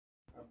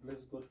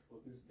Bless God for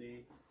this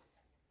day.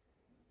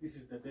 This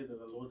is the day that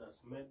the Lord has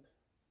made.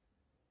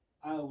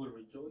 I will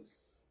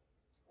rejoice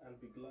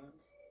and be glad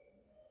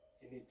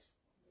in it.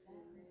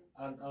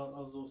 And I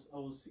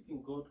was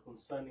seeking God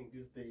concerning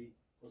this day,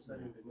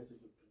 concerning the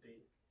message of today.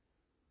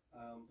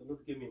 The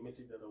Lord gave me a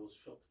message that I was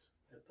shocked.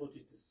 I thought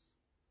it is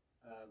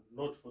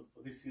not for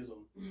this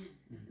season.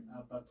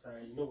 But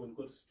you know, when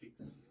God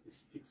speaks, He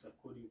speaks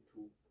according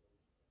to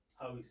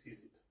how He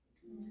sees it.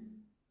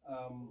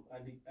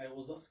 I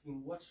was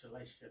asking, what shall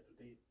I share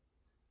today?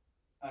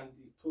 And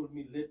He told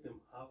me, let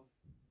them have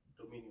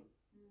dominion.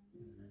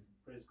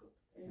 Praise God.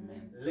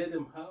 Amen. Let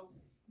them have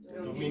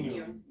dominion.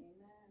 Dominion.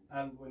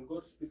 And when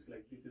God speaks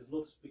like this, He's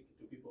not speaking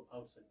to people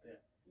outside there.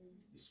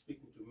 He's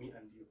speaking to me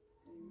and you.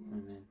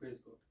 Amen. Praise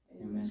God.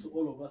 Amen. So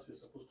all of us, we're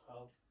supposed to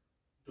have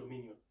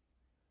dominion.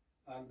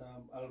 And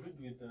I'll read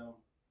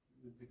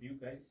with you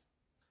guys.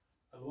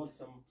 I want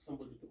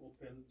somebody to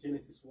open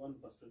Genesis 1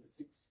 verse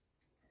 26.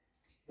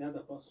 The other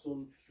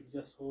person should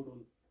just hold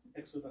on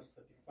Exodus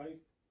 35,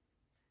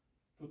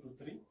 2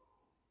 to 3.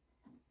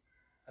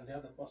 And the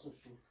other person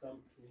should come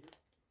to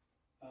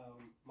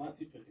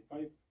Matthew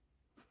 25,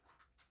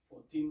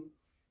 14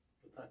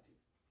 to 30.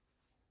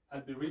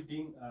 I'll be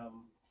reading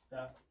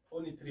the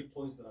only 3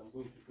 points that I'm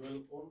going to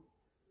dwell on.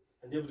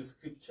 And every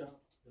scripture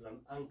is an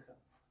anchor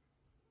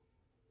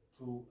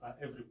to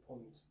every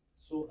point.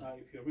 So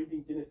if you're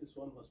reading Genesis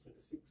 1 verse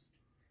 26,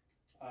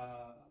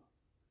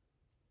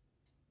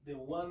 the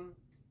one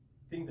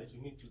thing that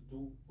you need to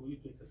do for you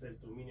to exercise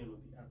dominion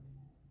on the earth,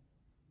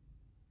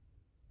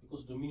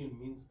 because dominion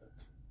means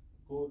that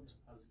God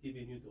has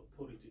given you the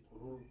authority to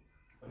rule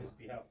on His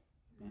behalf.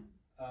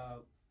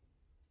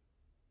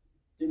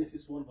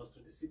 Genesis 1 verse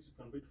 26, you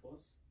can read for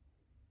us.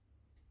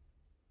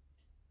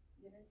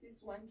 Genesis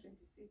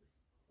 1:26.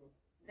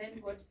 Then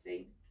God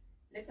said,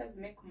 let us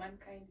make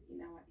mankind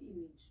in our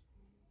image,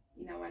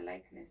 in our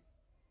likeness,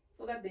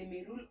 so that they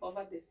may rule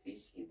over the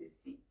fish in the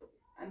sea,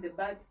 and the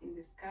birds in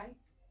the sky,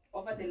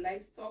 over the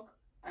livestock,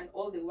 and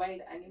all the wild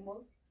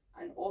animals,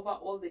 and over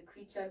all the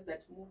creatures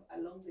that move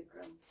along the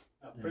ground.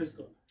 Praise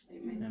God.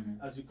 Amen.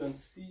 As you can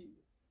see,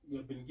 you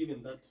have been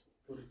given that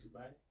authority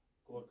by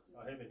God,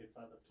 our Heavenly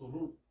Father, to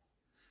rule.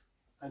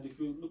 And if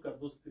you look at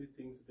those 3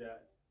 things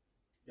there,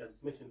 He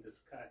has mentioned the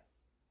sky.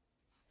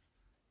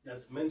 He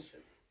has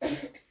mentioned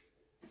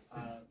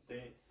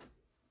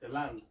the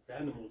land, the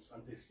animals,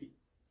 and the sea.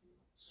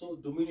 So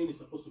dominion is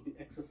supposed to be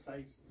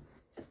exercised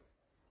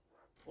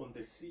on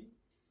the sea,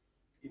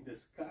 in the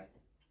sky,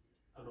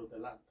 and on the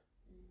land.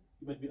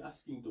 You might be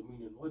asking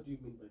dominion, what do you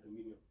mean by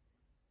dominion?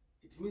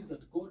 It means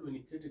that God, when He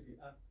created the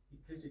earth, He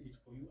created it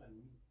for you and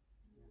me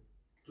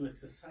to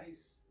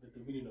exercise the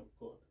dominion of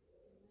God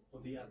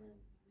on the earth.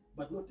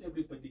 But not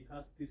everybody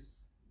has this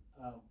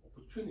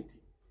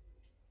opportunity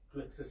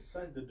to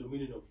exercise the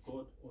dominion of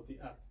God on the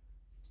earth.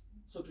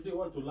 So today I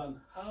want to learn,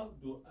 how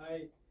do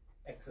I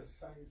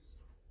exercise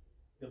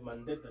the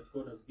mandate that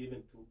God has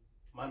given to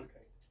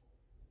mankind?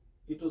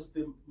 It was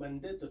the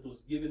mandate that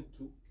was given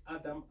to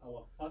Adam,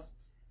 our first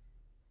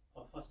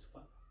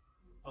father,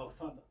 our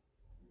father.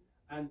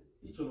 And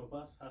each one of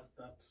us has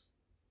that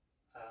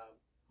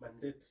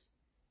mandate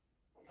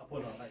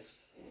upon our lives.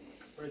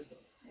 Praise God.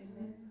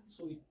 Amen.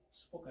 So He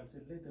spoke and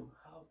said, let them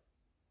have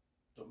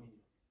dominion.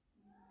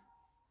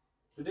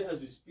 Today as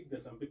we speak,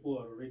 there's some people who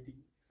are already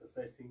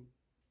exercising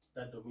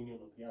that dominion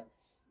on the earth.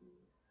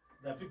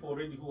 There are people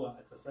already who are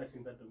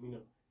exercising that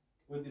dominion.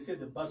 When they say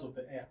the birds of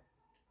the air,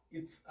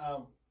 it's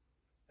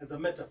as a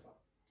metaphor.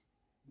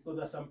 Because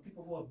there are some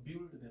people who have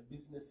built their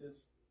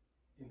businesses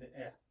in the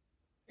air.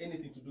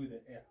 Anything to do with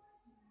the air.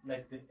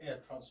 Like the air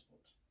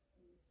transport.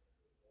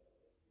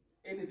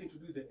 Anything to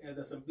do with the air.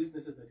 There are some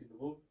businesses that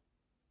involve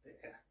the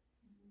air.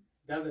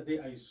 The other day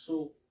I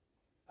saw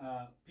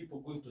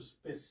people going to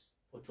space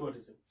for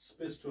tourism.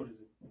 Space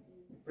tourism.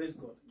 Praise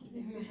God.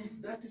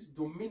 That is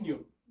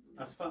dominion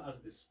as far as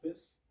the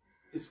space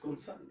is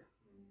concerned.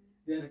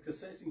 They are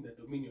exercising their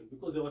dominion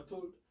because we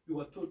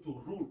were told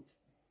to rule.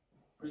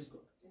 Praise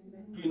God.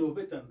 To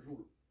innovate and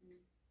rule.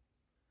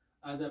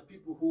 And there are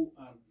people who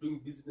are doing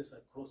business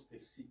across the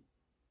sea.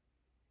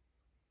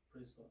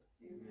 Praise God.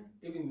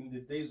 Even in the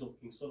days of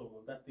King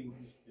Solomon, that thing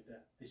used to be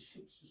there. The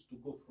ships used to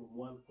go from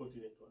one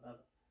continent to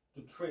another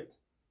to trade.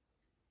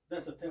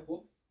 That's a type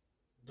of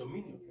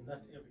dominion in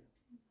that area.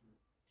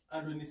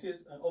 And when He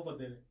says over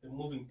the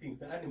moving things,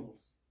 the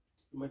animals,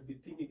 you might be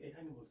thinking, hey,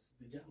 animals,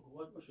 the jungle,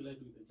 what should I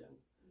do in the jungle?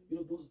 You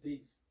know, those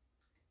days,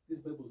 this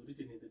Bible was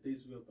written in the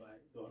days whereby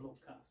there were no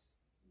cars,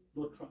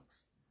 no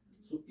trucks.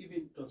 So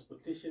even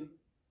transportation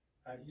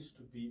used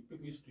to be,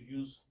 people used to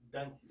use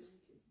donkeys,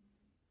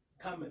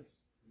 camels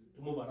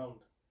to move around.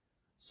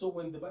 So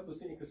when the Bible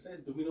says exercise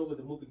dominion over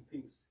the moving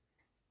things,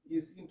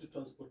 is into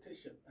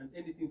transportation and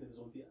anything that is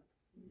on the earth.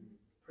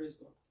 Praise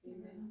God.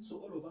 Amen. So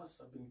all of us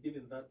have been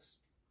given that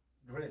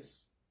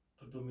grace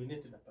to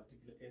dominate in a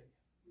particular area.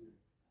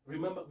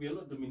 Remember, we are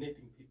not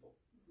dominating people.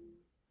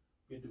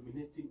 We are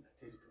dominating a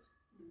territory.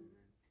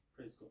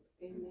 Praise God.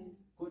 Amen.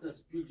 God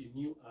has built in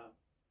you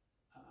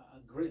a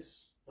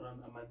grace or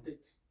a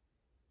mandate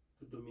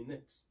to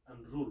dominate and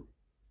rule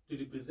to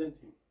represent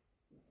him.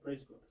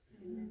 Praise God.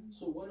 Amen.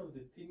 So one of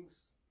the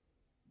things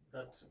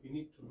that we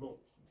need to know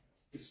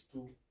is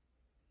to,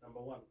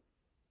 number one,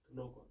 to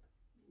know God.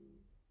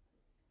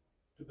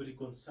 To be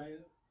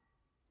reconciled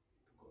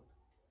to God.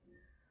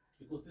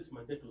 Because this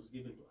mandate was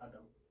given to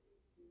Adam.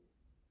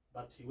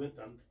 But he went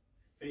and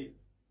failed.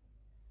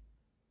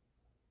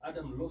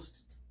 Adam lost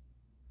it.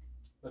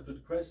 But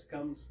when Christ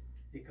comes,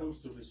 he comes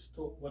to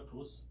restore what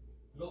was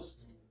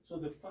lost. So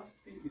the first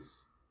thing is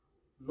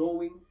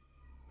knowing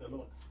the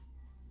Lord.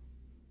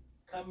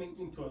 Coming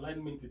into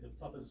alignment with the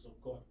purposes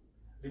of God.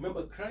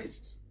 Remember,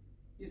 Christ,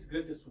 his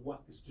greatest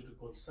work is to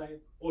reconcile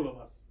all of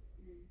us.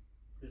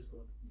 Praise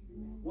God.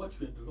 What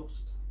we had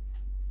lost.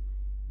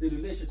 The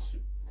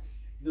relationship.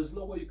 There's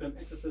no way you can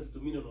exercise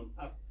dominion on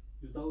earth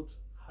without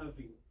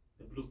having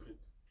the blueprint.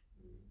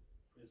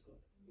 Praise God.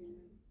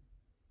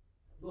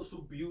 Those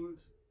who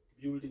build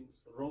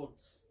buildings,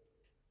 roads,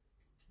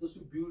 those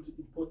who build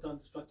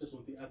important structures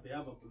on the earth, they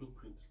have a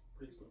blueprint.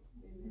 Praise God.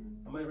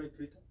 Am I right,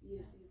 Rita?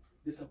 Yes.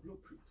 There's a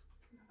blueprint.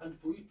 And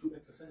for you to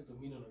exercise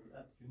dominion on the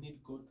earth, you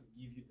need God to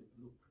give you the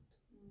blueprint.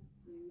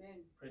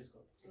 Amen. Praise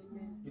God.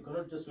 Amen. You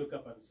cannot just wake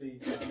up and say,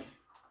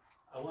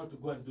 I want to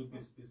go and do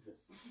this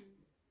business.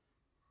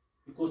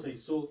 Because I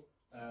saw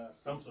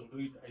Samson do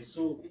it, I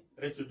saw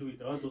Rachel do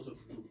it, I want also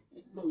to do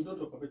it. No, we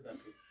don't operate that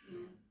way.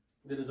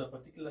 There is a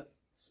particular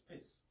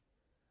space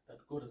that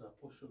God has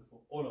apportioned for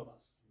all of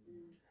us.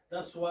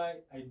 That's why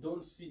I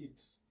don't see it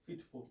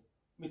fit for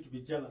me to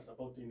be jealous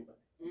about anybody.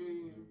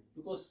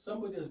 Because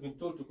somebody has been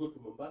told to go to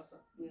Mombasa,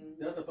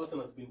 the other person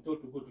has been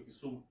told to go to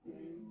Kisumu,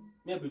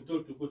 me have been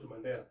told to go to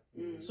Mandera.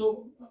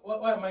 So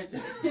why am I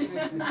jealous?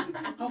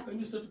 How can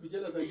you start to be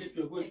jealous and yet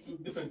you are going to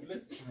different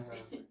places?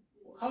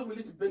 How will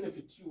it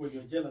benefit you when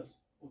you're jealous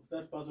of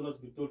that person who has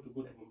been told to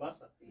go to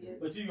Mombasa,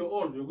 but you're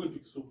going to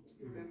Kisumu?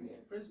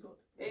 Praise God.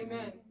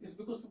 Amen. It's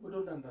because people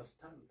don't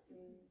understand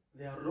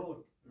their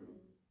role,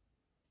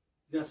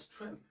 their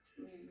strength.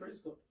 Praise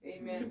God.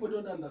 Amen. People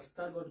don't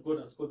understand what God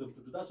has called them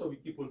to do. That's why we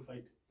keep on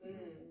fighting.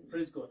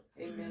 Praise God.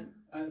 Amen.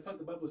 In fact,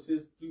 the Bible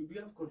says, do we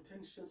have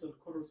contentions and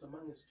quarrels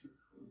amongst you?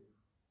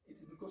 It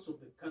is because of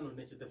the carnal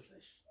nature, the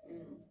flesh.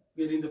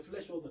 We are in the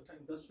flesh all the time.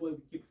 That's why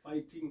we keep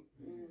fighting.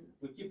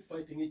 We keep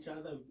fighting each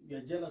other. We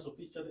are jealous of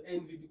each other,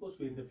 envy, because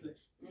we're in the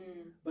flesh.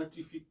 But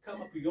if you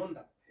come up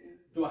yonder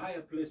to a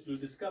higher place, you'll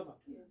discover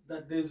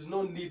that there's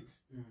no need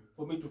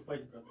for me to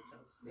fight Brother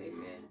Charles.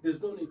 Amen.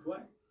 There's no need. Why?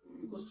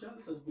 Because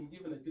Charles has been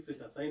given a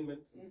different assignment.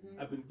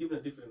 I've been given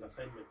a different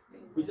assignment.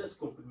 We just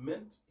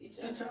complement each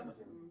other.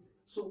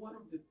 So one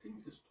of the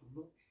things is to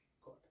know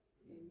God,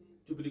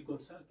 to be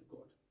reconciled to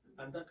God.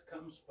 And that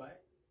comes by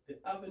the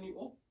avenue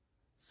of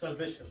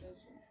salvation.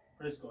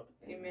 Praise God.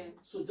 Amen.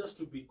 So just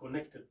to be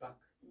connected back.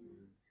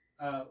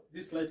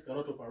 This light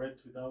cannot operate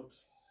without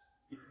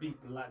it being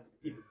plugged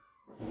in.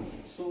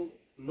 So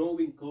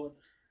knowing God,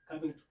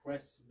 coming to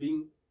Christ,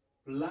 being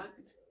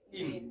plugged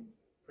in.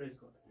 Praise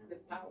God. The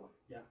power.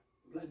 Yeah,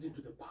 plugged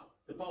into the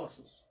power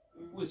source,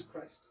 who is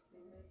Christ.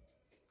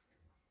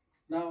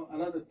 Now,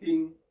 another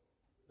thing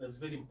that's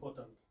very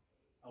important,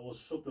 I was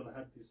shocked when I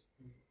heard this,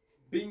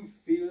 being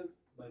filled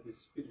by the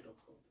Spirit of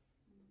God.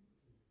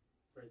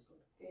 Praise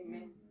God.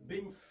 Amen.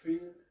 Being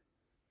filled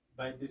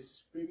by the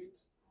Spirit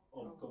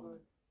of God.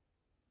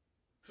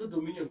 True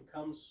dominion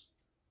comes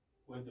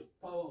when the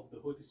power of the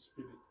Holy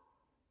Spirit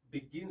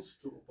begins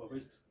to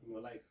operate in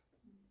your life.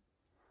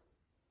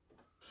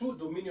 True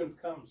dominion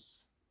comes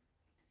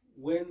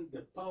when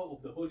the power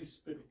of the Holy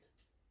Spirit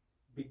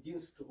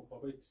begins to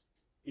operate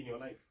in your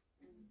life.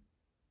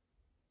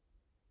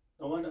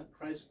 No wonder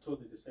Christ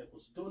told the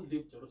disciples, don't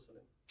leave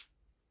Jerusalem.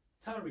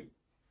 Tarry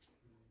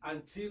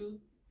until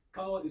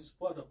power is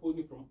poured upon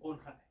you from on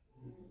high.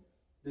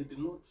 They did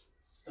not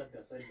start the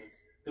assignment.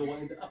 They were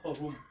in the upper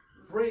room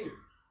praying.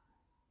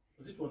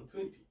 Was it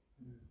 120?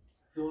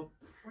 They were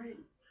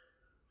praying.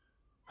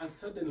 And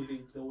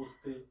suddenly there was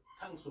the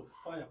tongues of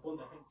fire upon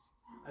their heads.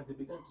 And they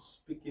began to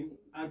speak in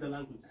other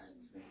languages.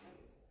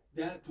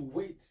 They had to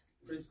wait,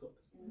 praise God.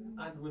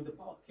 And when the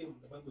power came,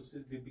 the Bible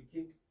says they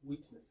became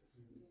witnesses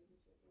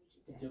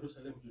in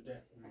Jerusalem,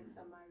 Judea. And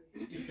Samaria.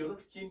 If you're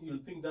not keen, you'll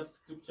think that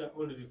scripture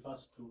only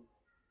refers to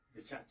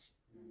the church.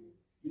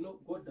 You know,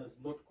 God does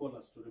not call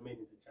us to remain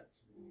in the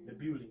church, the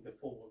building, the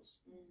four walls.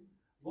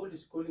 God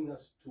is calling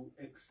us to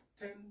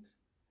extend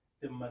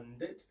the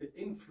mandate, the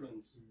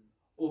influence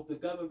of the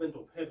government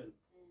of heaven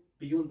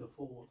beyond the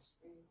four walls.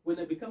 When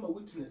I become a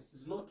witness,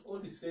 it's not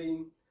only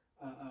saying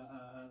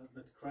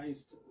that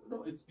Christ,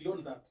 no, it's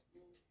beyond that.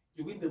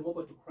 You win them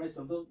over to Christ,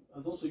 and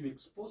also you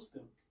expose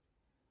them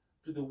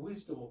to the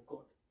wisdom of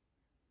God,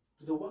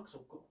 to the works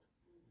of God.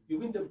 You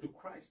win them to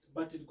Christ,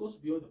 but it goes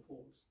beyond the four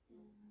walls.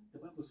 The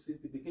Bible says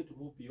they begin to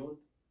move beyond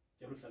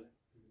Jerusalem.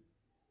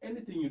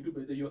 Anything you do,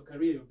 whether your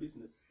career, your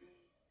business,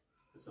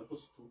 is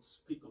supposed to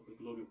speak of the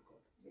glory of God.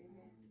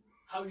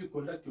 How you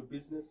conduct your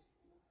business,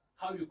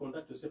 how you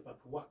conduct yourself at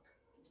work,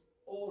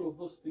 all of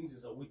those things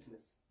is a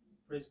witness.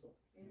 Praise God.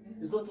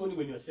 It's not only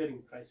when you're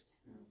sharing Christ,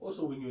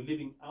 also when you're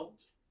living out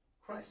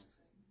Christ.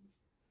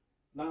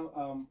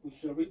 Now, we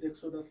shall read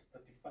Exodus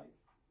 35.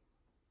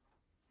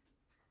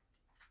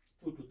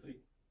 2 to 3.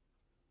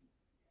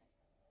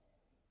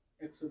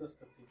 Exodus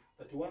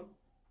 31,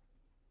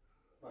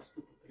 verse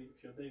 2 to 3.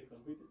 If you're there, you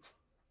can read it.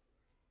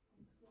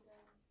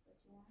 Exodus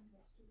 31,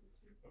 verse 2 to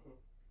 3. Mhm.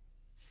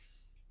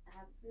 I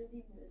have filled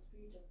him with the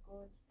Spirit of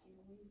God in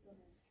wisdom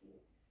and skill,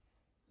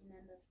 in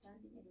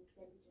understanding and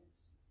intelligence,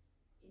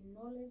 in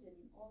knowledge and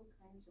in all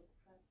kinds of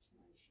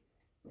craftsmanship,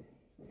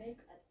 to make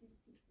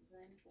artistic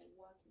designs for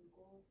work in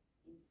gold,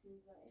 in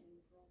silver, and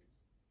in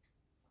bronze.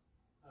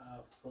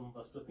 From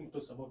verse 2, I think it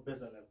talks about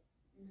Bezalel.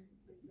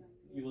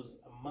 He was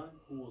a man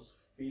who was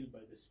filled by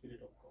the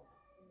Spirit of God,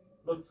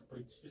 not to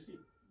preach. You see,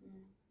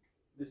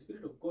 the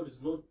Spirit of God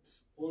is not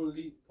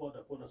only poured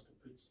upon us to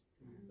preach,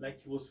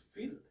 like he was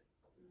filled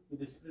with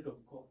the Spirit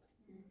of God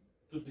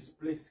to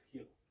display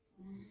skill.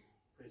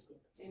 Praise God.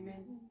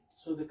 Amen.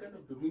 So the kind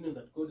of dominion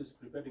that God is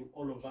preparing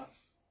all of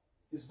us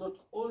is not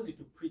only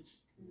to preach,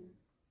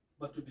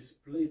 but to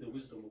display the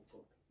wisdom of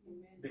God,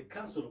 Amen. the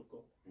counsel of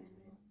God,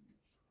 Amen.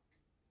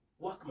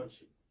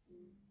 workmanship.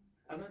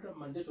 Another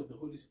mandate of the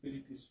Holy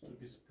Spirit is to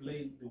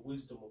display the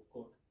wisdom of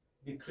God,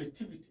 the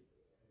creativity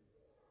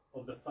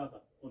of the Father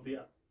on the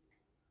earth.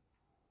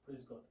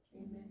 Praise God.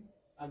 Amen.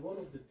 And one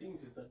of the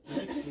things is that you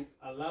need to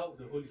allow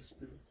the Holy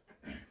Spirit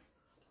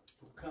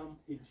to come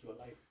into your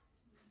life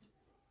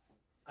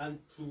and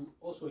to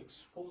also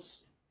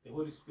expose the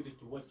Holy Spirit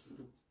to what you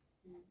do.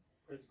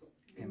 Praise God.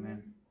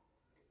 Amen.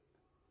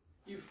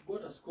 If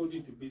God has called you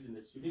into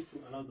business, you need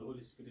to allow the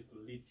Holy Spirit to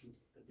lead you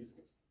the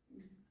business.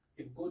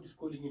 If God is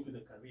calling you to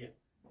the career,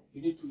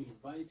 you need to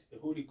invite the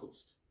Holy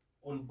Ghost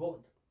on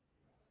board,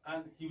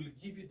 and he will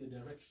give you the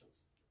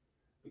directions,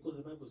 because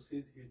the Bible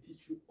says he'll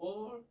teach you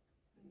all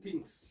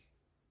things.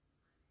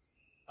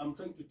 I'm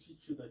trying to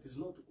teach you that it's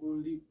not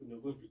only when you're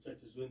going to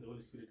churches when the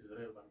Holy Spirit is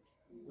relevant,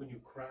 when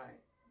you cry,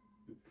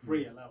 you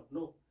pray aloud.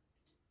 No,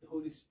 the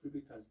Holy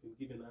Spirit has been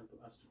given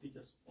unto us to teach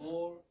us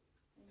all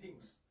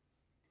things.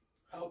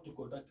 How to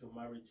conduct your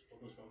marriage for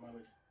those who are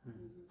married,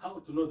 how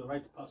to know the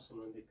right person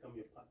when they come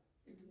your path,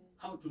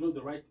 how to know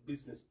the right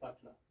business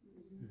partner.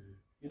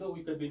 You know,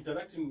 we can be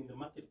interacting in the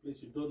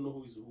marketplace, you don't know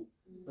who is who,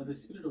 but the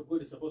Spirit of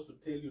God is supposed to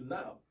tell you,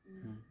 now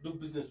do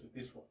business with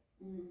this one,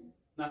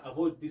 now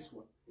avoid this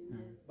one.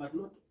 But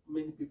not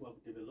many people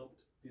have developed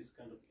this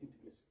kind of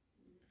intimacy.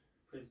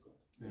 Praise God.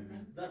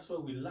 That's why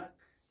we lack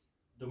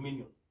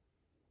dominion.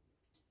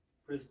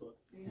 Praise God.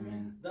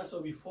 Amen. That's why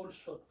we fall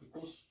short,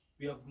 because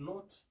we have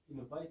not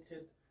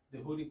invited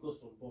the Holy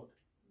Ghost on board.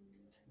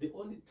 The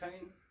only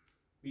time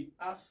we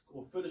ask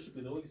or fellowship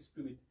with the Holy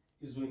Spirit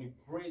is when we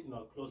pray in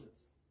our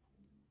closets.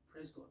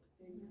 Praise God.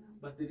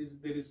 But there is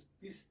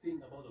this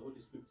thing about the Holy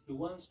Spirit. He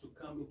wants to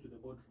come into the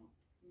boardroom.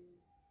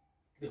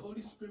 The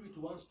Holy Spirit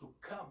wants to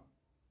come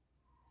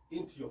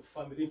into your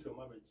family, into your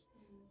marriage.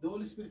 The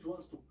Holy Spirit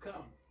wants to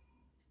come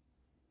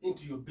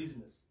into your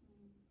business.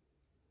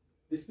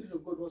 The Spirit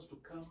of God wants to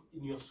come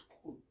in your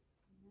school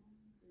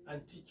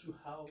and teach you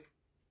how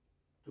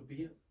to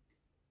behave,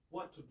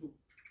 what to do.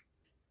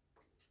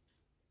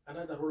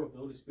 Another role of the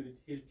Holy Spirit,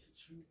 he'll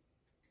teach you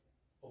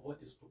of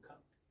what is to come.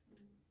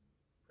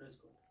 Praise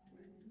God.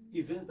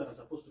 Events that are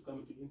supposed to come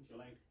into your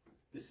life,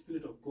 the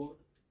Spirit of God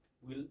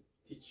will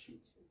teach you.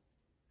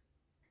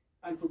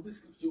 And from this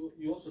scripture,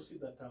 you also see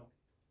that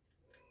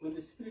when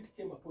the Spirit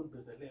came upon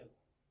Bezalel,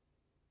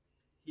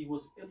 he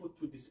was able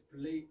to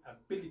display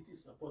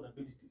abilities upon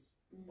abilities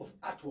of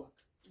artwork.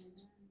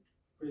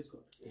 Praise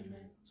God.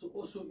 Amen. So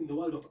also in the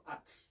world of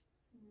art,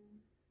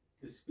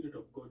 the Spirit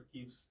of God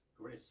gives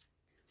grace.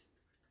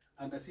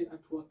 And I say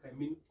artwork, I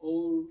mean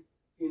all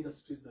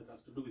industries that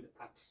has to do with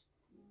art.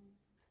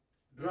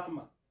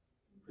 Drama.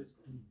 Praise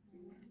God.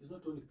 It's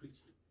not only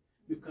preaching.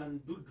 You can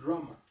do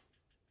drama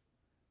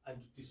and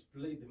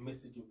display the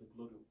message of the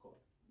glory of God.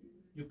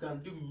 You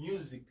can do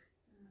music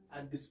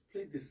and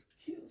display the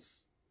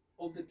skills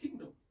of the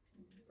kingdom.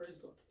 Praise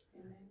God.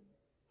 Amen.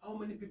 How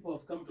many people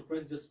have come to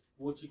Christ just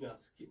watching a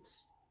skit?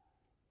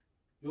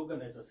 You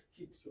organized a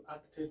skit, you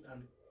acted,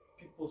 and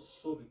people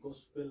saw the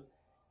gospel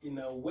in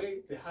a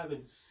way they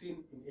haven't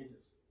seen in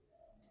ages.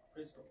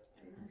 Praise God.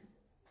 Amen.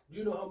 Do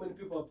you know how many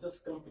people have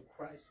just come to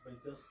Christ by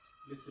just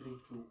listening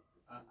to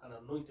an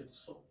anointed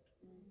song?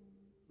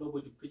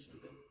 Nobody preached to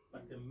them,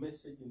 but the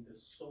message in the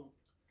song,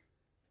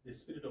 the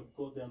Spirit of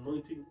God, the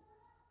anointing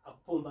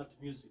upon that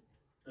music,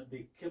 that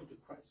they came to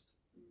Christ.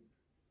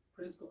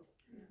 Praise God.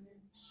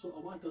 Amen. So I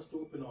want us to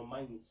open our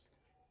minds.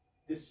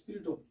 The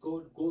Spirit of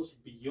God goes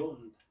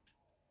beyond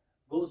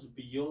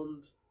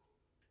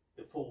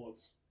the four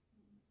walls.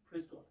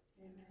 Praise God.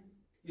 Amen.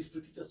 Is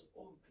to teach us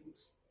all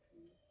things.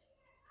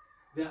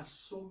 There are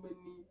so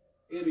many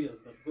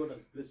areas that God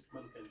has blessed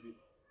mankind with.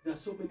 There are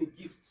so many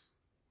gifts.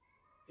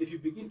 If you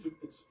begin to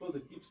explore the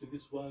gifts in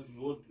this world,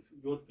 you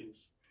won't finish.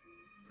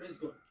 Praise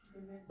God.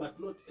 Amen. But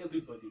not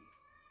everybody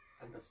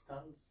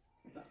understands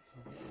that.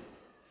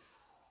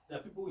 There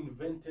are people who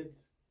invented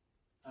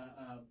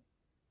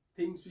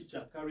things which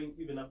are carrying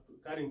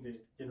the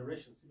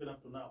generations even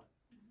up to now.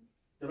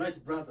 The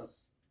Wright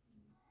brothers.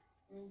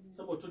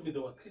 Someone told me they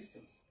were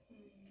Christians.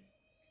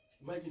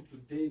 Imagine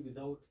today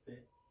without the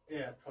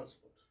air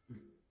transport.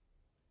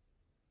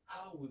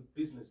 How will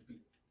business be?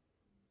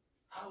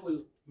 How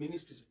will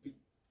ministries be?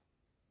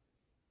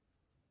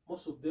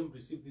 Most of them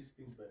receive these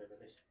things by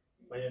revelation,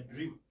 by a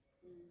dream,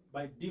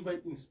 by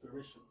divine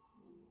inspiration.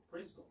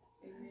 Praise God.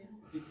 Amen.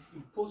 It is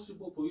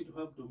impossible for you to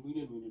have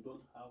dominion when you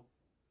don't have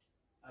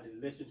a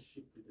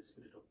relationship with the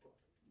Spirit of God.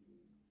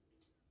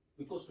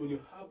 Because when you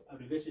have a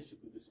relationship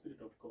with the Spirit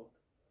of God,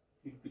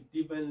 you'll be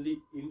divinely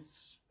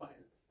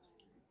inspired.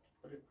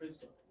 Praise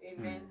God.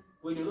 Amen.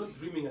 When you're not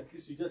dreaming, at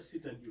least you just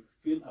sit and you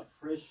feel a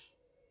fresh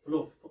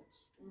flow of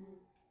thoughts.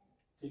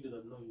 Tell you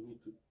that no, you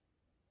need to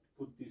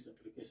put this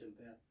application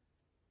there.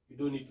 You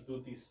don't need to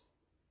do this.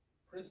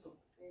 Praise God.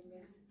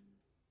 Amen.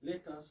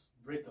 Let us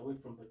break away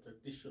from the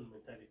traditional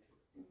mentality.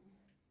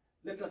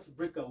 Let us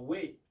break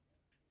away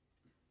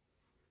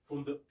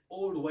from the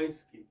old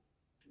wineskin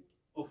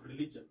of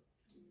religion.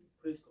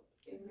 Praise God.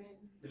 Amen.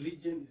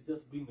 Religion is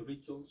just doing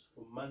rituals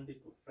from Monday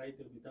to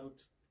Friday without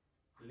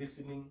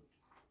listening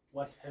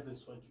what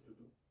heavens want you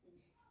to do.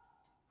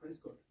 Praise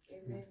God.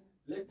 Amen.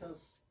 Let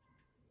us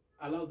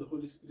allow the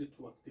Holy Spirit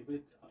to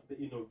activate the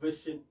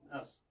innovation in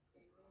us,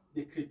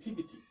 the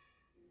creativity.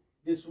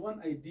 There's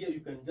one idea you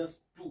can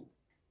just do.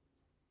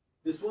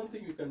 There's one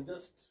thing you can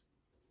just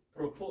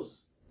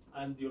propose,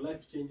 and your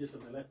life changes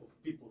and the life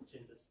of people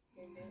changes.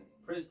 Amen.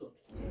 Praise God.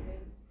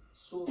 Amen.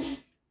 So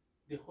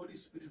the Holy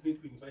Spirit, we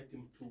need to invite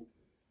him to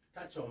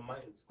touch our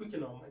minds,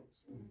 quicken our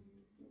minds.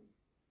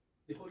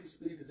 The Holy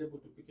Spirit is able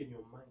to quicken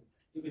your mind,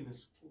 even in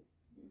school,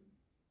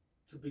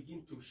 to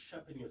begin to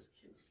sharpen your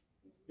skills,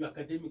 your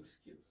academic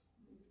skills.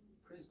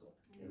 Praise God.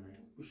 Amen.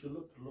 We should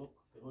not lock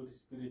the Holy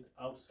Spirit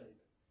outside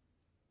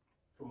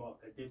from our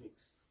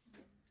academics,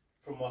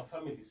 from our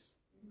families,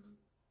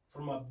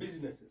 from our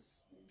businesses,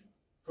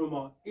 from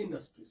our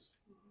industries.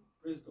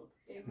 Praise God.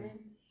 Amen.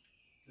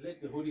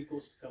 Let the Holy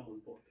Ghost come on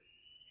board.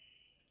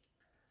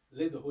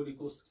 Let the Holy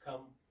Ghost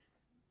come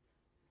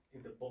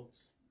in the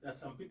boats. There are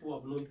some who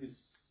have known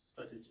this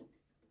strategy.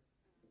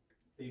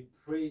 They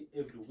pray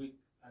every week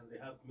and they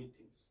have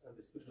meetings, and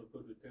the Spirit of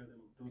God will tell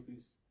them, do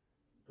this,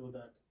 do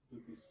that, do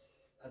this,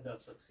 and they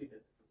have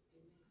succeeded.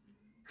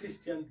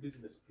 Christian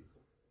business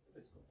people.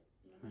 Praise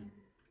God.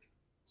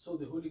 So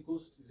the Holy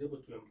Ghost is able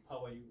to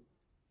empower you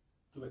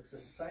to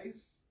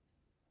exercise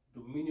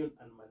dominion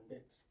and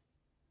mandate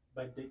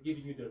by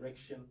giving you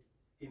direction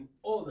in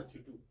all that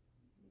you do.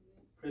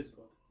 Praise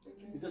God.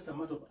 Amen. It's just a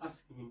matter of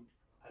asking him,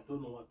 I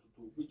don't know what to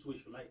do. Which way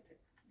should I take?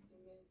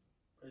 Amen.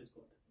 Praise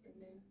God.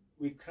 Amen.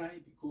 We cry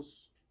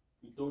because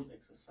we don't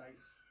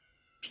exercise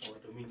our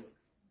dominion.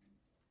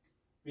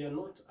 We are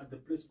not at the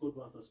place God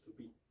wants us to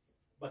be.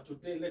 But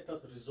today, let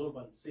us resolve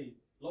and say,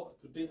 Lord,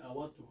 today I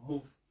want to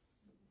move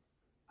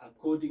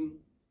according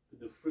to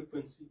the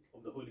frequency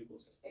of the Holy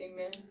Ghost.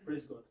 Amen.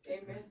 Praise God.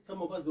 Amen.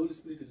 Some of us, the Holy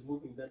Spirit is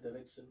moving in that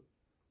direction.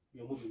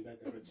 We are moving in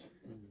that direction.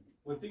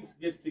 When things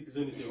get thick, it's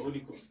only say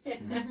Holy Ghost.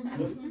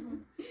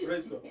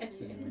 Praise God.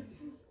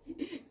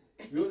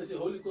 We only say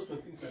Holy Ghost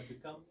when things have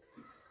become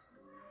thick.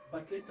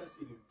 But let us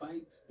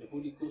invite the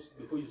Holy Ghost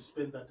before you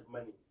spend that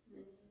money.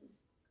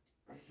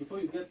 Before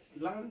you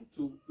learn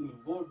to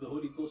involve the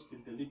Holy Ghost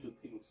in the little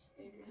things.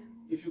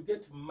 Amen. If you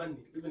get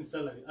money, even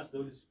salary, ask the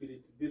Holy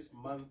Spirit, this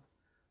month,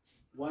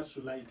 what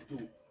should I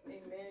do?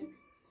 Amen.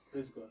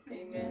 Praise God.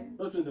 Amen.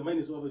 Not when the money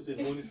is always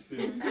saying Holy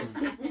Spirit.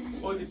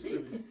 Holy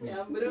Spirit.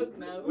 Yeah, I'm broke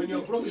now. When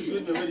you're broke is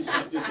when you're very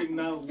sharp. You're saying,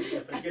 now,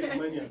 if I get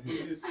money, I'll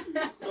do this.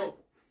 No.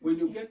 When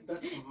you get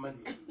that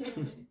money,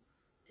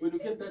 when you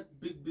get that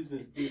big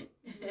business deal,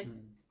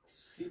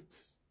 sit,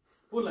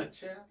 pull a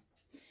chair.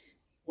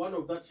 One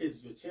of that chair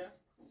is your chair.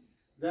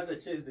 The other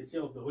chair is the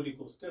chair of the Holy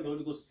Ghost. Tell the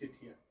Holy Ghost, sit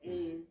here.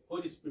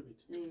 Holy Spirit,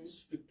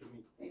 speak to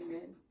me.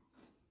 Amen.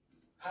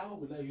 How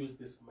will I use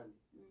this money?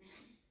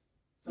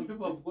 Some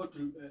people have gone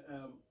to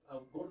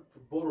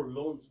borrow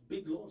loans,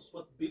 big loans,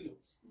 worth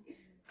billions.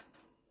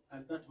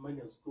 And that money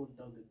has gone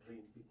down the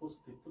drain because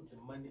they put the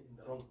money in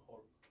the wrong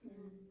hole.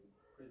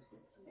 Praise God.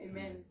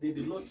 Amen. They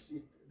did not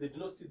see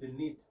the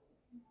need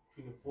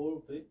to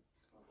involve the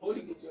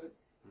Holy Ghost.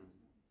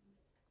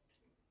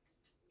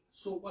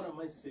 So what am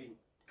I saying?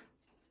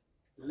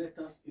 Let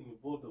us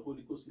involve the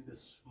Holy Ghost in the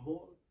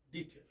small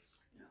details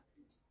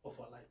of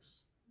our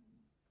lives.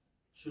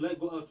 Should I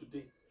go out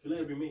today? Should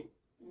I remain?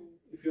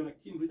 If you're a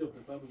keen reader of the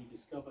Bible, you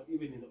discover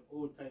even in the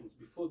old times,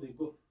 before they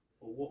go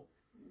for war,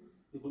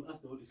 they will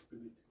ask the Holy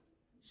Spirit,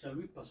 shall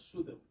we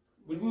pursue them?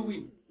 Will we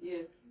win?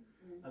 Yes.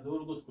 And the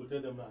Holy Ghost will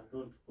tell them, no,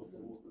 don't go for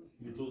war.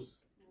 You lose.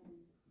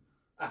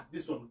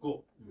 This one,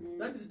 go.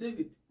 That is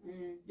David.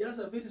 He has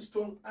a very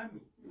strong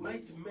army,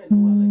 mighty men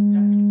who are like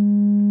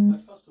giants.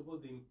 But first of all,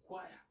 they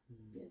inquire.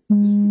 Yes. This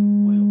to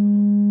inquire of the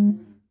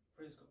Lord.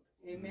 Praise God.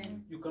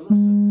 Amen. You cannot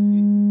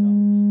succeed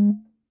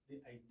without the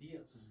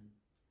ideas,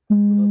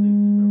 without the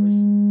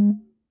inspiration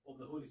of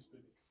the Holy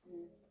Spirit.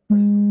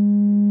 Praise God.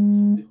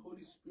 So the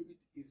Holy Spirit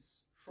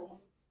is strong.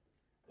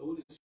 The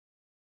Holy Spirit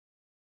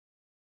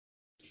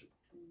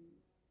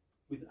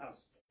with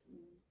us.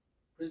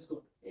 Praise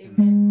God.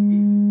 Amen.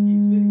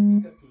 He's very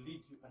eager to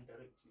lead you and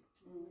direct you.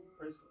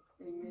 Praise God.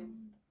 Amen.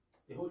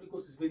 The Holy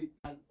Ghost is very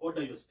and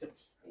order your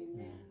steps.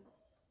 Amen.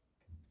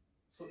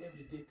 So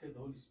every day tell the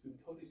Holy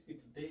Spirit,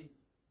 today,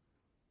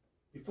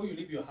 before you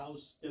leave your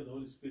house, tell the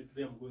Holy Spirit,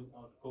 today I'm going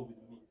out, go with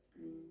me.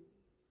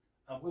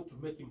 I'm going to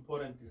make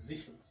important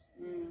decisions.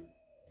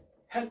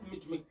 Help me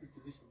to make these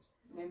decisions.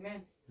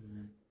 Amen.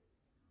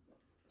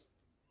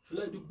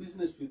 Should I do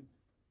business with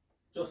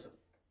Joseph?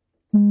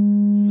 Should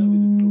I be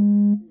the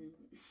truth?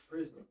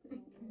 Praise God.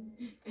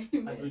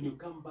 And when you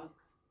come back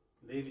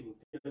in the evening,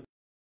 tell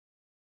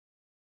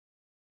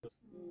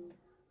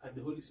and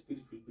the Holy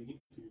Spirit will begin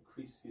to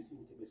increase his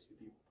intimacy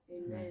with you.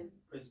 Amen.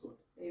 Praise God.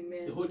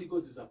 Amen. The Holy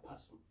Ghost is a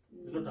person.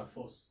 It's not a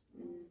force.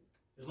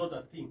 It's not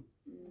a thing.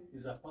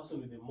 It's a person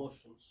with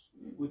emotions,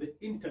 with the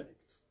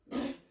intellect,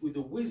 with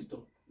the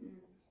wisdom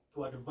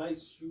to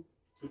advise you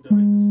to direct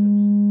your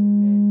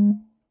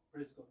steps.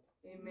 Praise God.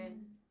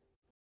 Amen.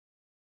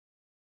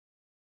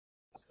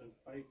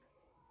 25,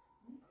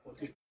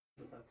 14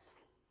 to 30.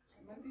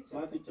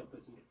 Matthew chapter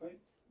 25,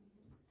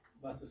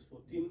 verses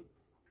 14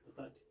 to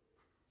 30.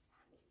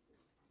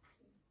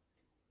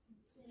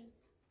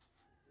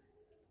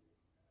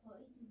 For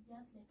it is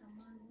just like a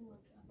man who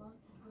was about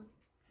to go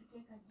to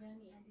take a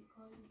journey, and he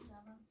called his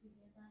servants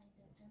together and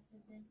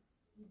entrusted them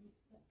with his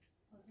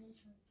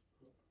possessions.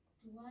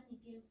 To one he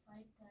gave 5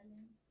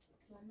 talents,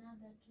 to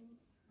another 2,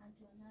 and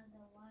to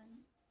another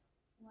one,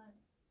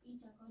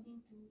 each according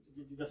to.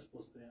 Just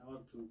pause there. I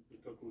want to be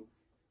talking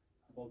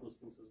about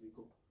those things as we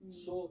go.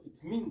 So it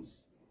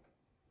means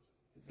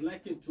it's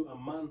likened to a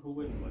man who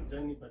went on a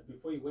journey, but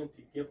before he went,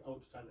 he gave out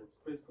talents.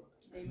 Praise God.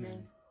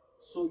 Amen.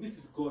 So this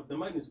is God. The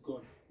man is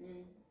God.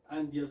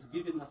 And he has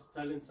given us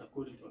talents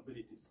according to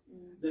abilities.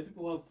 There are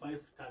people who have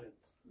 5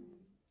 talents,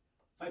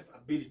 5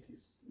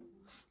 abilities,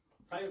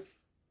 5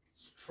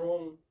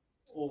 strong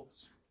or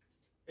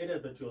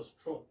areas that you are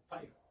strong.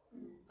 5.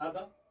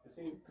 Other, you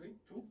saying 3,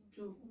 2,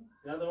 2,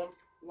 the other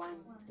 1.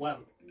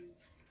 1.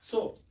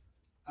 So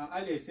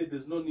earlier I said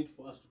there's no need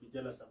for us to be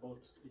jealous about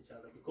each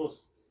other,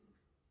 because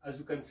as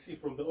you can see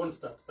from the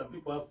onstart, some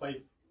people have 5.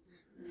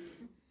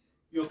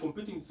 You're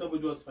competing with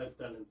somebody who has 5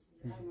 talents.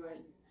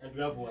 And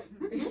you have 1.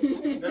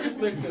 Does it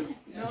make sense?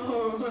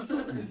 No. So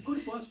it's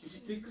good for us to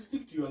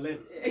stick to your lane.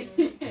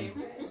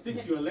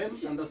 Stick to your lane,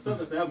 understand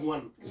that I have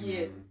 1.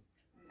 Yes.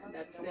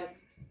 That's it.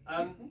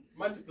 And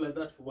multiply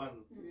that 1.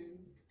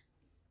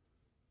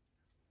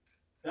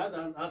 The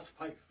other one has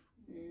 5.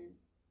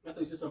 That's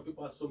why you see some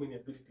people have so many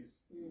abilities.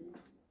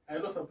 I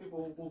know some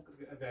people who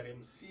they are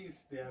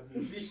MCs, they are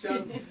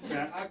musicians, they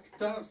are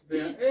actors,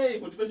 they are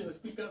motivational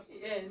speakers.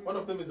 Yes. One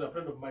of them is a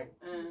friend of mine.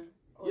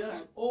 He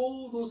has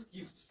all those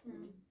gifts.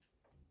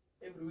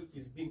 Every week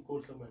he's being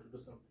called somewhere to do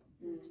something.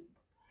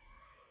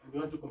 And you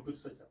want to compete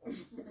with such a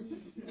person.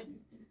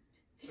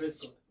 Praise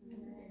God.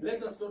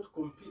 Let us not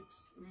compete.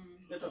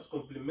 Let us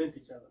complement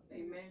each other.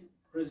 Amen.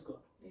 Praise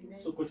God. Amen.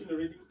 So continue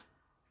reading.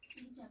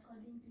 Each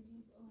according to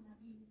his own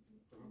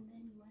ability, and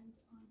then he went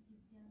on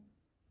his journey.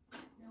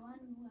 The one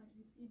who had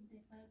received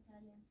the 5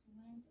 talents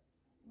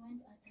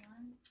went at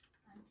once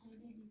and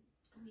traded it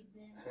with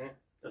them.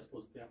 Just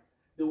pause there.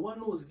 The one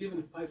who was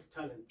given 5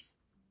 talents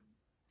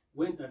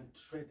went and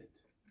traded.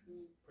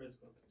 Praise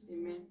God.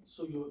 Amen.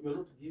 So you're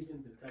not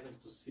given the talents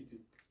to sit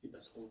with it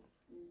at home.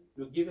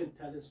 You're given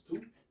talents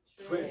to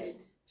trade,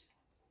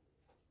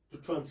 to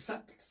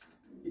transact.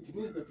 It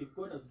means that if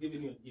God has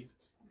given you a gift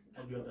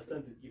and you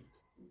understand the gift,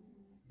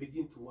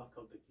 begin to work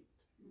out the gift.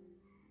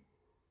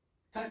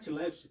 Touch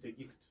lives with a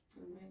gift.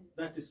 Amen.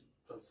 That is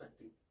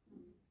transacting.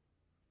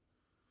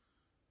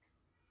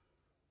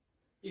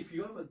 If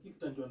you have a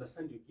gift and you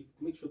understand your gift,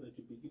 make sure that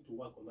you begin to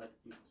work on that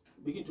gift.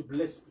 Begin to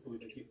bless people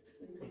with the gift.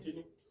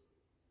 Continue.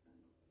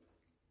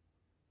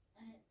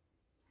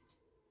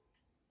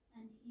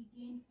 And he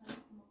gained 5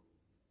 more.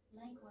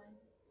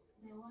 Likewise,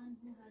 the one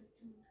who had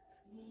 2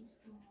 gained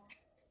 2 more.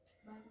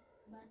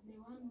 But the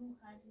one who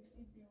had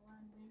received the 1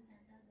 went and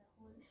dug a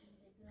hole in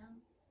the ground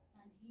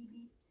and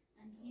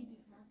hid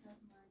his master's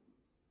money.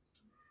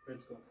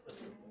 Praise God.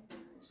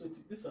 So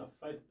these are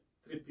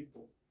 3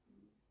 people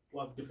who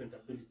have different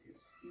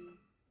abilities.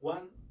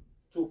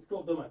 2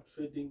 of them are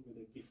trading with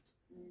a gift.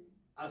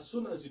 As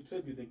soon as you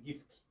trade with a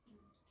gift,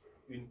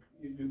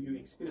 you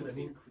experience an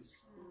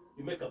increase.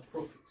 You make a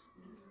profit.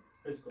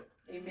 Praise God.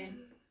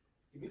 Amen.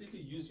 Immediately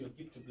use your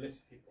gift to bless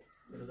people.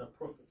 There is a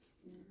profit.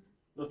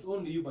 Not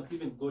only you, but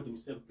even God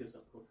himself gets a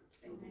profit.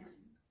 Amen.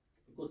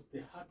 Because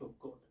the heart of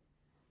God,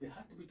 the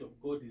heartbeat of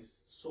God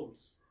is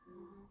souls,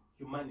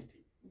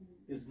 humanity.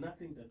 There's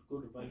nothing that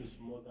God values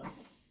more than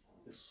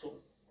the soul.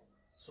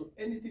 So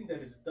anything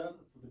that is done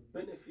for the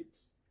benefit,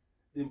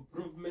 the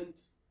improvement,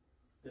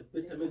 the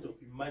betterment of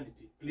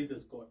humanity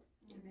pleases God.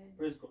 Amen.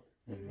 Praise God.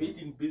 Be it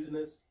in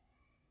business,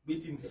 be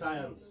it in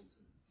science,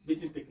 be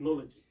it in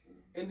technology,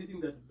 anything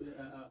that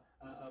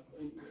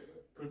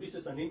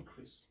produces an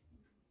increase,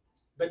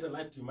 better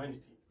life to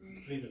humanity,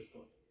 pleases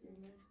God.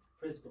 Amen.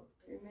 Praise God.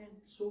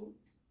 Amen. So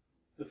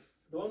the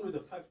one with the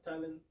 5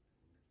 talents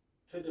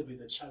traded with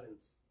the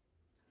talents,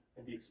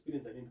 and he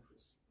experienced an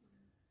increase.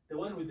 The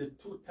one with the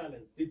 2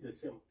 talents did the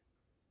same.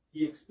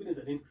 He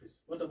experienced an increase.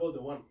 What about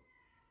the one?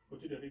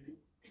 Continue reading.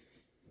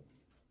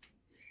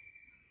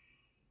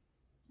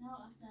 Now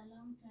after a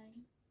long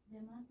time, the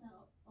master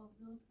of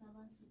those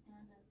servants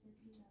returned and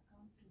settled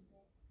accounts with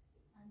them.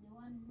 And the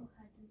one who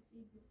had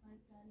received the 5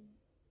 talents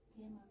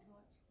came and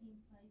brought him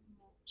 5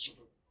 more,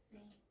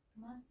 saying,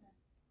 Master,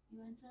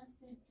 you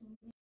entrusted to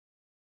me.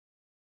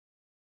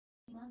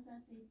 The master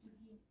said to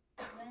him,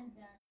 Well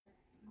done,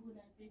 good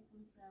and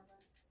faithful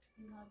servant.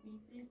 You have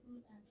been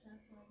faithful and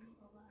trustworthy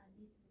over a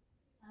little.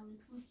 I will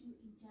put you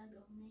in charge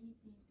of many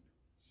things.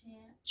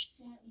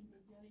 Share in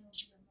the joy of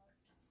your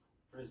master.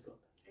 Praise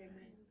God.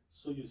 Amen.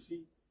 So you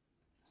see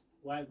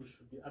why we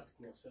should be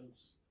asking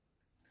ourselves,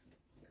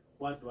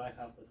 what do I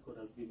have that God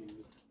has given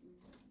me?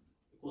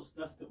 Because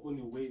that's the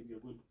only way we are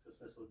going to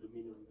exercise our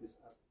dominion on this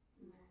earth.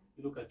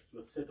 You look at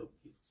your set of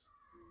gifts,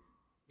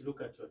 you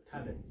look at your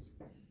talents,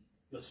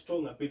 your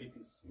strong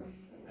abilities,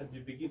 and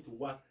you begin to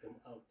work them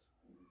out.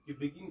 You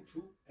begin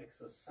to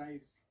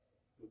exercise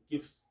your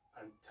gifts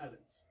and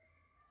talents.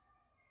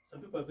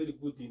 Some people are very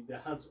good in their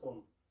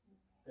hands-on.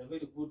 They're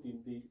very good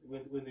in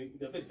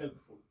they're very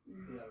helpful.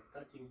 They are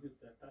touching this,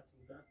 they're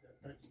touching that,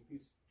 they're touching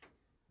this.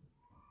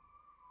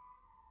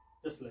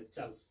 Just like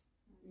Charles.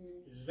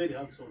 He's very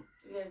hands-on.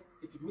 Yes.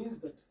 It means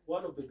that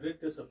one of the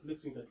greatest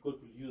uplifting that God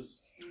will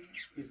use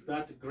is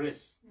that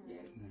grace. Yes.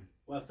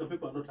 Well, some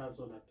people are not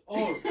hands-on at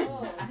all.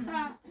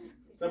 Oh.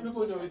 Some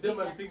people, when you're with them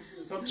and think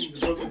something's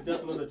broken,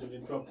 just know that you're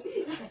in trouble.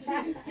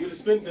 You'll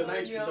spend the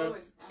night in that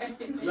place.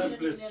 You're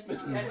not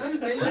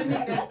mentioning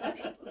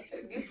that.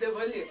 Reduce the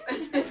volume.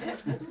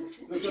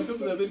 No, some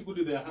people are very good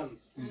with their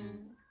hands.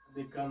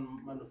 They can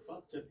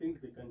manufacture things,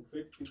 they can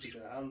create things with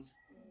their hands.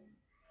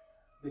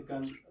 They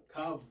can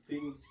carve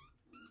things,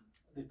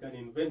 they can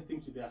invent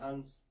things with their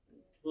hands.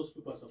 Those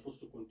people are supposed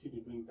to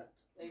continue doing that.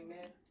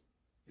 Amen.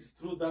 It's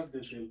through that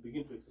they'll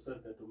begin to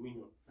exercise their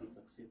dominion and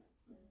succeed.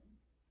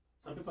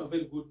 Some people are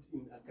very good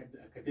in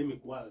the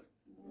academic world.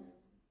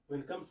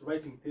 When it comes to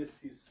writing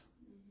theses,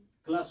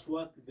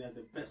 classwork, they are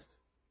the best.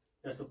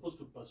 They're supposed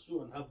to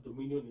pursue and have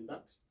dominion in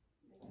that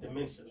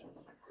dimension.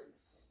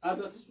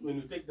 Others, when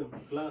you take them to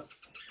class,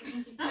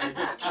 they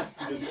just ask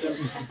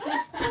themselves,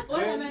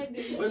 when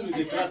will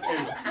the class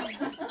end?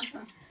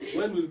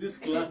 When will this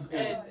class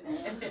end?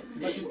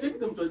 But you take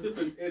them to a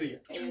different area.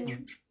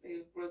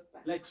 They'll prosper.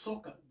 Like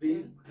soccer,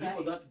 they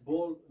dribble that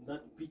ball on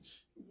that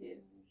pitch. Yes.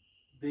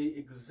 They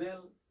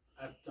excel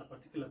at a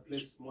particular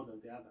place more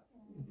than the other.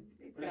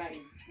 They try.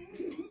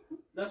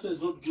 That's why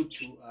it's not good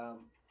to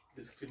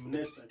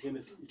discriminate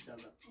against each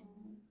other.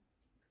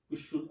 We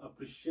should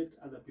appreciate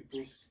other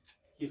people's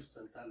gifts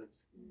and talents.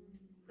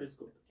 Praise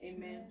God.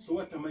 Amen. So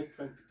what am I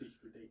trying to teach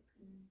today?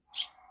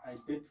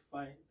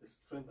 Identify the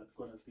strength that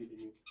God has given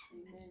you.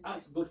 Amen.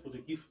 Ask God for the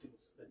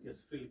giftings that He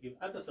has freely given.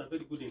 Others are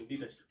very good in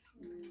leadership.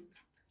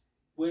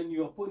 When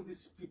you appoint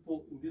these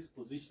people in this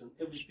position,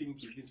 everything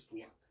begins to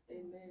work.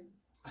 Amen.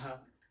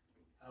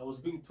 I was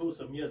being told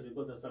some years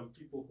ago that some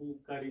people who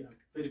carry a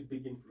very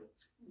big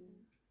influence.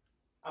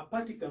 A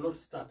party cannot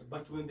start,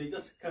 but when they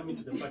just come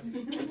into the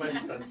party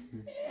starts.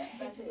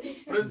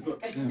 Praise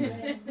God.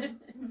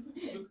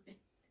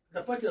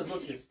 The party has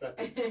not yet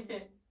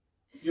started.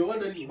 You're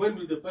wondering, when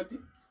will the party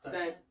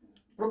start?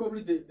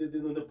 Probably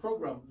on the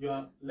program, you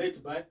are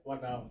late by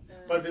 1 hour.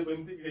 But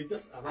when they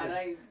just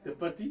arrive, the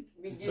party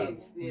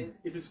starts. Yes.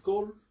 It is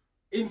called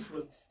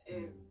influence.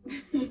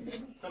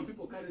 Some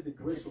people carry the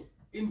grace of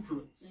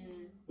influence.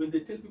 When they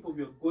tell people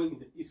we are going in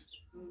the east,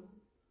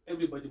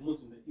 everybody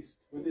moves in the east.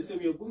 When they say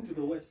we are going to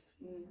the west,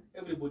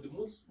 everybody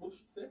moves to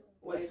the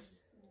west.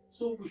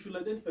 So we should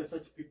identify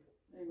such people.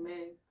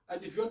 Amen.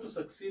 And if you want to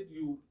succeed,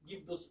 you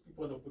give those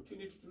people an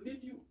opportunity to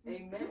lead you.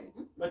 Amen.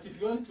 But if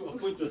you want to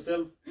appoint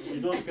yourself, you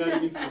don't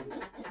carry influence.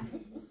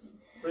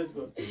 Praise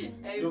God.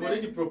 Amen. You've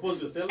already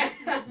proposed yourself.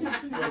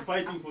 You are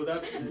fighting for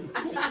that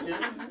chair,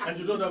 and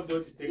you don't have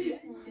what it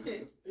takes.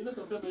 You know,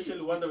 sometimes I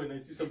actually wonder when I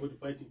see somebody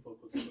fighting for a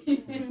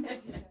position.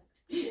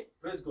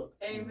 Praise God.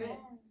 Amen.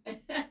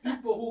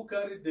 People who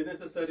carry the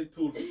necessary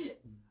tools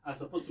are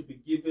supposed to be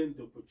given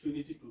the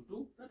opportunity to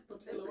do that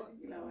particular work.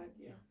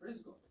 Yeah. Praise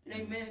God.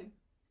 Amen.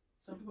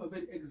 Some people are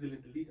very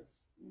excellent leaders.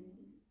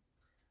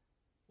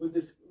 When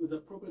there's a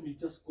problem, you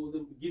just call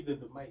them, give them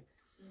the mic.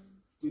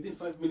 Within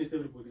 5 minutes,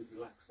 everybody's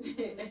relaxed.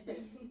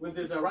 When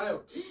there's a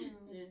riot,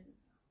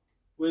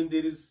 when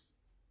there is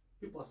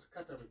people are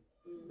scattering,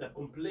 they're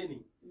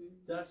complaining,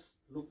 just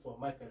look for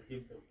a mic and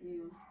give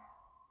them.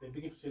 They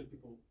begin to tell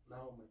people,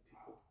 now my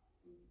people,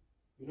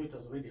 you know it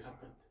has already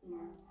happened,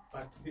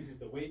 but this is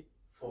the way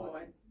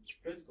forward.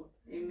 Praise God.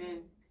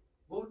 Amen.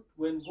 God,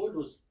 when God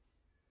was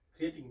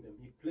creating them,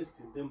 He placed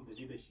in them the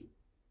leadership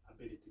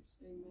abilities.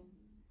 Amen.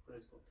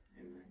 Praise God.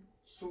 Amen.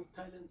 So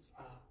talents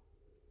are,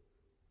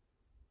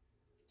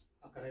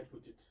 how can I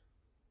put it?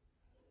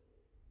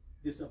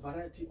 There's a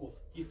variety of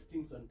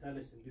giftings and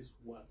talents in this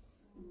world.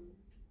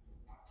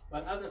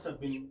 But others have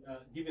been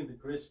given the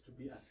grace to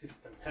be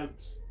assistant,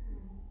 helps.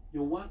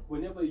 Your work,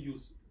 whenever you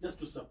use, just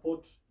to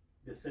support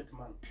the set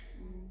man.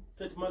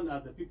 Set man are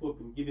the people who have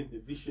been given the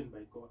vision by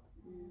God.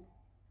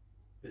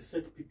 The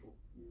set people.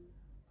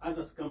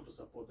 Others come to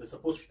support, the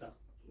support staff.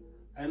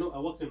 I know I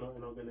worked in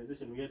an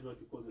organization, we had what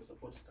we call the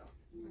support staff.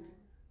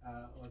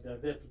 or they're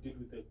there to deal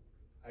with the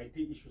IT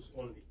issues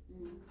only.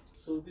 Mm.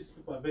 So these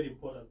people are very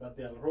important, but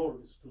their role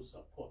is to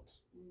support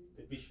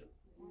the vision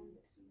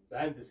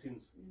behind the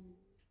scenes. Mm.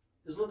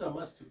 It's not a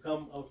must to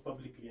come out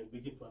publicly and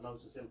begin to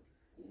announce yourself.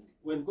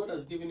 When God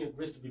has given you a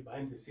grace to be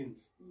behind the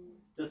scenes,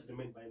 just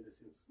remain behind the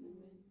scenes.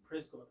 Amen.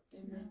 Praise God.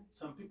 Amen.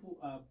 Some people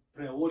are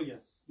prayer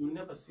warriors. You'll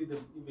never see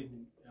them even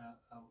in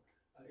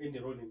any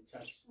role in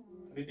church.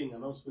 Reading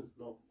announcements,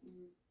 no.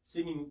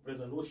 Singing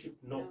praise and worship,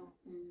 no.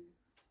 Mm.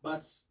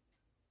 But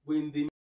when they